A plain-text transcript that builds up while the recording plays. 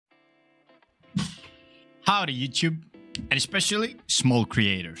Howdy YouTube, and especially small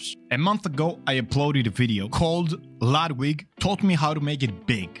creators. A month ago, I uploaded a video called Ludwig taught me how to make it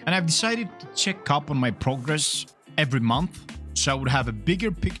big. And I've decided to check up on my progress every month so I would have a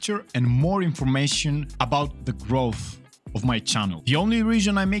bigger picture and more information about the growth of my channel. The only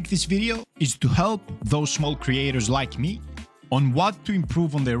reason I make this video is to help those small creators like me on what to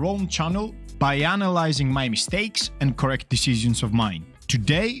improve on their own channel by analyzing my mistakes and correct decisions of mine.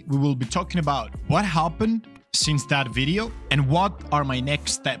 Today, we will be talking about what happened since that video and what are my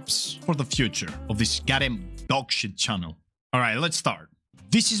next steps for the future of this goddamn dogshit channel. Alright, let's start.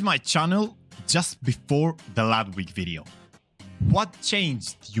 This is my channel just before the Ludwig video. What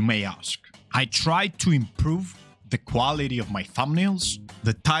changed, you may ask? I tried to improve the quality of my thumbnails,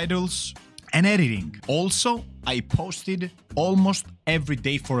 the titles, and editing. Also, I posted almost every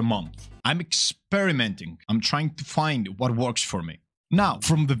day for a month. I'm experimenting. I'm trying to find what works for me. Now,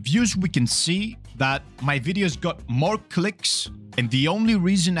 from the views, we can see that my videos got more clicks, and the only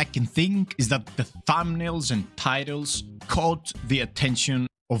reason I can think is that the thumbnails and titles caught the attention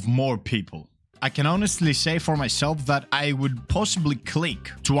of more people. I can honestly say for myself that I would possibly click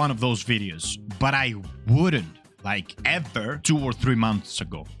to one of those videos, but I wouldn't, like ever, 2 or 3 months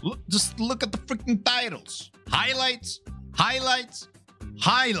ago. Just look at the freaking titles. Highlights, highlights,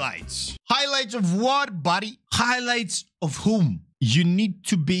 highlights. Highlights of what, buddy? Highlights of whom? You need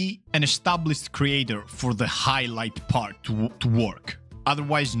to be an established creator for the highlight part to work.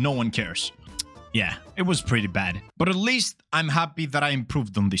 Otherwise, no one cares. Yeah, it was pretty bad. But at least I'm happy that I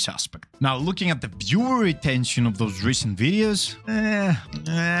improved on this aspect. Now, looking at the viewer retention of those recent videos,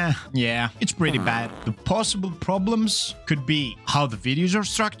 yeah, it's pretty bad. The possible problems could be how the videos are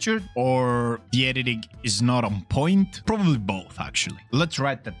structured or the editing is not on point. Probably both, actually. Let's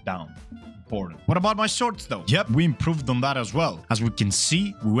write that down. What about my shorts though? Yep, we improved on that as well. As we can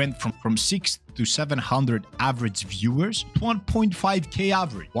see, we went from 6 to 700 average viewers to 1.5k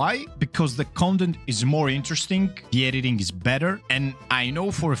average. Why? Because the content is more interesting, the editing is better, and I know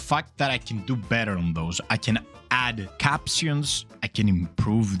for a fact that I can do better on those. I can add captions, I can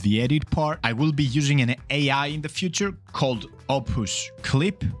improve the edit part. I will be using an AI in the future called Opus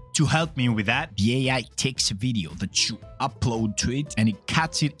Clip to help me with that. The AI takes a video that you upload to it and it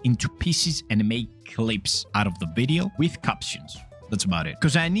cuts it into pieces and make clips out of the video with captions. That's about it.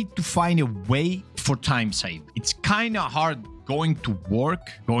 Because I need to find a way for time save. It's kind of hard going to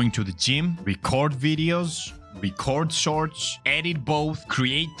work, going to the gym, record videos, record shorts, edit both,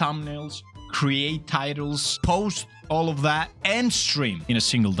 create thumbnails, create titles, post all of that, and stream in a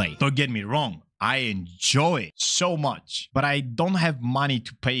single day. Don't get me wrong, I enjoy it so much, but I don't have money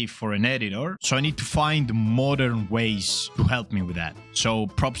to pay for an editor, so I need to find modern ways to help me with that. So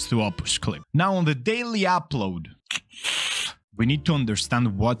props to Opus Clip. Now on the daily upload, we need to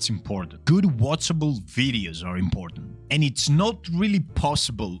understand what's important. Good watchable videos are important, and it's not really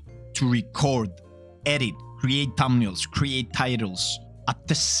possible to record, edit, create thumbnails, create titles at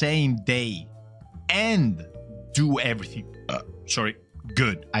the same day and do everything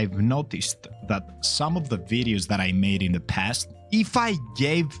good. I've noticed that some of the videos that I made in the past, if I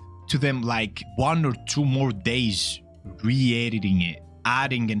gave to them like 1 or 2 more days re-editing it,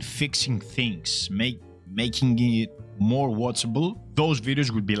 adding and fixing things, making it more watchable, those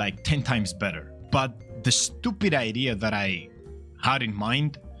videos would be like 10 times better. But the stupid idea that I had in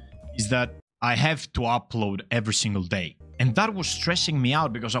mind is that I have to upload every single day. And that was stressing me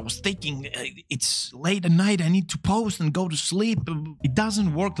out because I was thinking, it's late at night, I need to post and go to sleep. It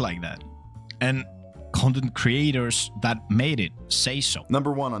doesn't work like that. And content creators that made it say so.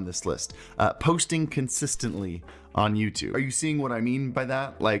 Number 1 on this list, posting consistently on YouTube. Are you seeing what I mean by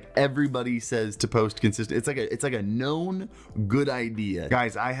that? Like everybody says to post consistent. It's like a known good idea.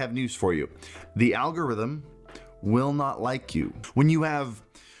 Guys, I have news for you. The algorithm will not like you. When you have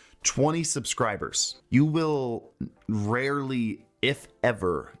 20 subscribers, you will rarely, if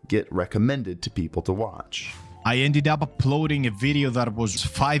ever, get recommended to people to watch. I ended up uploading a video that was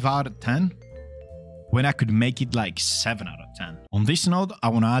 5 out of 10 when I could make it like 7 out of 10. On this note, I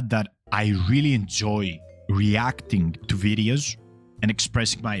want to add that I really enjoy reacting to videos and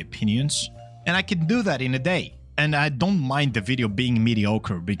expressing my opinions, and I can do that in a day. And I don't mind the video being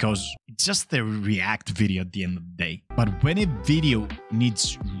mediocre because it's just a react video at the end of the day. But when a video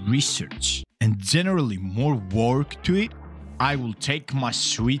needs research and generally more work to it, I will take my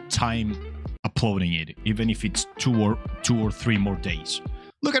sweet time uploading it, even if it's 2 or 3 more days.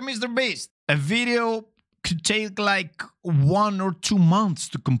 Look at Mr. Beast. A video could take like 1 or 2 months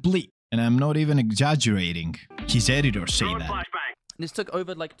to complete. And I'm not even exaggerating. His editors say that. This took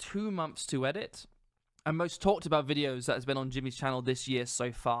over like 2 months to edit. And most talked about videos that has been on Jimmy's channel this year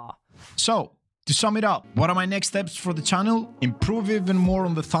so far. So, To sum it up, what are my next steps for the channel? Improve even more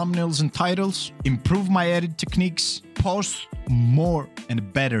on the thumbnails and titles, improve my edit techniques, post more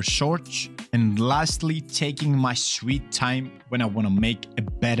and better shorts, and lastly, taking my sweet time when I want to make a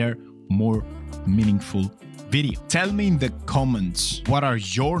better, more meaningful video. Tell me in the comments what are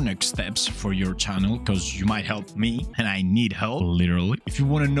your next steps for your channel, because you might help me and I need help, literally. If you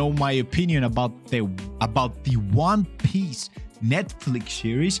want to know my opinion about the One Piece Netflix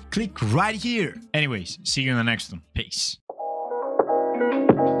series, click right here. Anyways, see you in the next one. Peace.